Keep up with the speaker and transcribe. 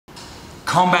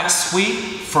combat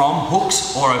sweep from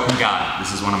hooks or open guard.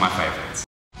 This is one of my favorites.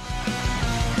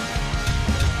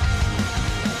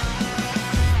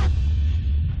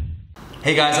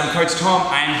 Hey guys, I'm Coach Tom.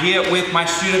 I am here with my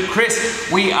student Chris.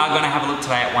 We are going to have a look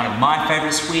today at one of my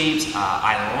favorite sweeps.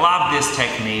 I love this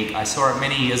technique. I saw it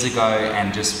many years ago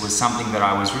and just was something that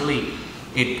I was really,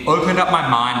 it opened up my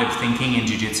mind of thinking in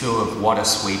jiu-jitsu of what a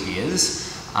sweep is.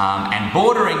 And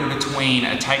bordering between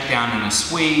a takedown and a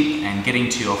sweep and getting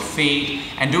to your feet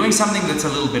and doing something that's a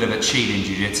little bit of a cheat in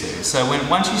jiu-jitsu. So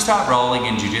once you start rolling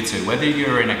in jiu-jitsu, whether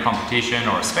you're in a competition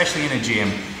or especially in a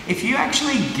gym, if you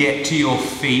actually get to your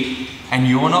feet and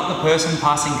you're not the person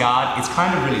passing guard, it's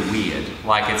kind of really weird.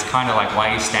 Like, it's kind of like, why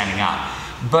are you standing up?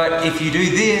 But if you do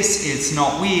this, it's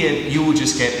not weird, you will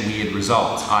just get weird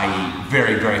results, i.e.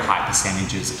 very, very high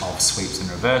percentages of sweeps and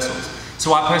reversals.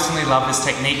 So I personally love this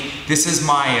technique. This is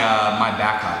my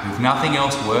backup. If nothing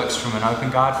else works from an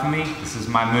open guard for me, this is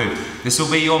my move. This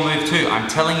will be your move too. I'm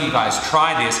telling you guys,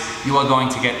 try this. You are going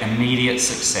to get immediate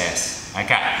success.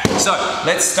 Okay, so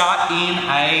let's start in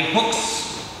a hooks.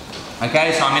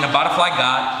 Okay, so I'm in a butterfly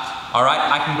guard. All right,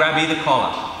 I can grab either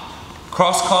collar.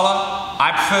 Cross collar,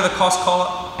 I prefer the cross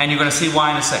collar, and you're gonna see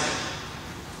why in a second.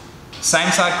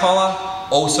 Same side collar,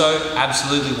 also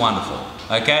absolutely wonderful.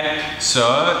 Okay,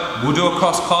 so we'll do a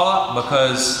cross collar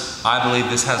because I believe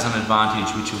this has an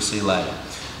advantage, which you'll see later.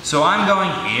 So I'm going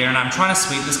here and I'm trying to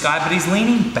sweep this guy, but he's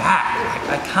leaning back.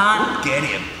 Like, I can't get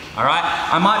him. All right,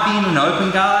 I might be in an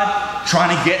open guard,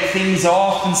 trying to get things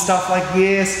off and stuff like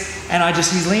this, and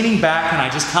he's leaning back and I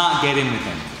just can't get in with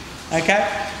him.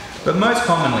 Okay, but most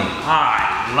commonly,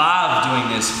 I love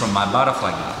doing this from my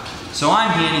butterfly guard. So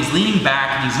I'm here and he's leaning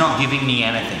back and he's not giving me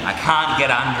anything. I can't get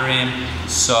under him,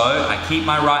 so I keep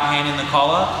my right hand in the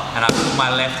collar and I put my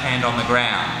left hand on the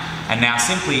ground. And now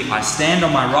simply I stand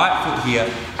on my right foot here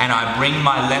and I bring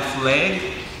my left leg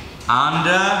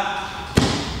under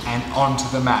and onto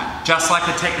the mat. Just like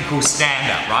a technical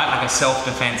stand-up, right? Like a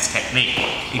self-defense technique.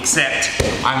 Except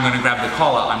I'm gonna grab the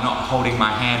collar, I'm not holding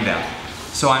my hand out.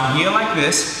 So I'm here like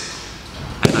this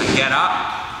and I get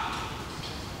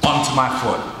up onto my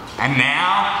foot. And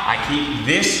now I keep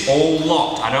this all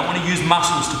locked. I don't want to use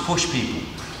muscles to push people.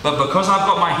 But because I've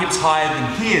got my hips higher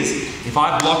than his, if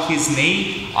I block his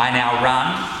knee, I now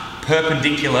run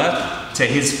perpendicular to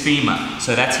his femur.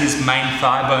 So that's his main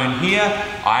thigh bone here.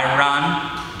 I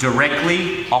run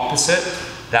directly opposite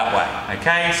that way,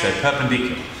 okay? So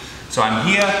perpendicular. So I'm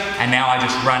here and now I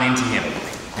just run into him,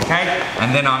 okay?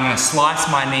 And then I'm gonna slice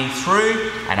my knee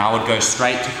through and I would go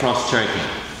straight to cross choking.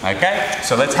 Okay,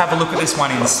 so let's have a look at this one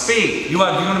in speed. You're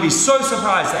going to be so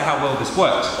surprised at how well this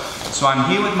works. So I'm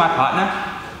here with my partner,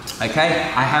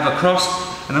 okay? I have a cross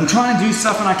and I'm trying to do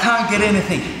stuff and I can't get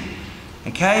anything.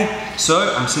 Okay,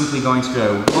 so I'm simply going to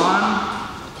go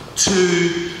 1, 2,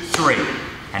 3.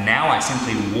 And now I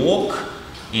simply walk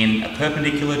in a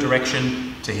perpendicular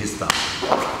direction to his thumb.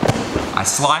 I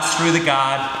slice through the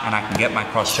guard and I can get my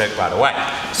cross choke right away.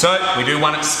 So we do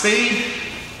one at speed.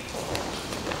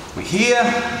 We're here,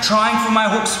 I'm trying for my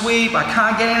hook sweep, I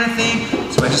can't get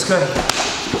anything, so I just go,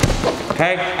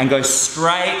 okay, and go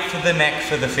straight for the neck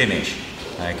for the finish,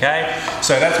 okay?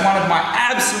 So that's one of my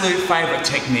absolute favorite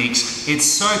techniques. It's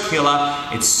so killer,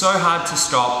 it's so hard to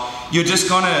stop. You're just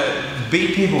gonna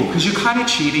beat people because you're kind of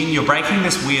cheating, you're breaking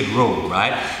this weird rule,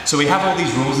 right? So we have all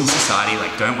these rules in society,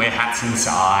 like don't wear hats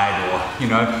inside, or, you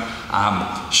know,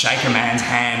 shake a man's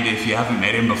hand if you haven't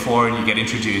met him before and you get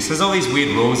introduced. There's all these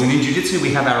weird rules, and in jiu-jitsu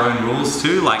we have our own rules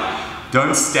too, like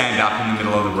don't stand up in the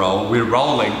middle of the roll, we're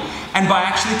rolling. And by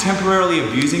actually temporarily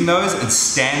abusing those and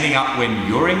standing up when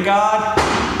you're in guard,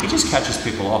 it just catches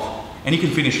people off. And you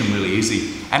can finish them really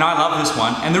easy. And I love this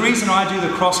one. And the reason I do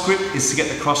the cross grip is to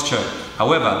get the cross choke.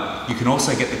 However, you can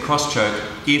also get the cross choke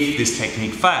if this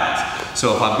technique fails.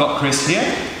 So if I've got Chris here,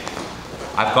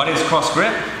 I've got his cross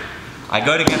grip, I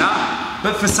go to get up,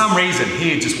 but for some reason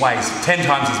he just weighs 10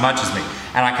 times as much as me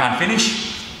and I can't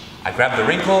finish, I grab the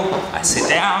wrinkle, I sit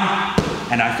down,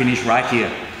 and I finish right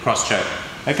here, cross choke.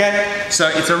 Okay, so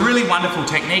it's a really wonderful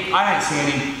technique. I don't see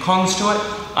any cons to it.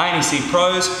 I only see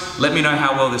pros. Let me know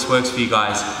how well this works for you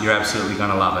guys. You're absolutely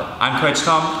gonna love it. I'm Coach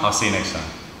Tom, I'll see you next time.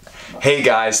 Hey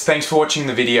guys, thanks for watching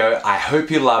the video. I hope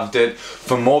you loved it.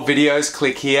 For more videos,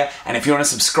 click here. And if you wanna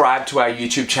subscribe to our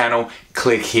YouTube channel,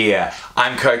 click here.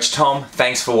 I'm Coach Tom,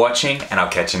 thanks for watching, and I'll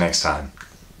catch you next time.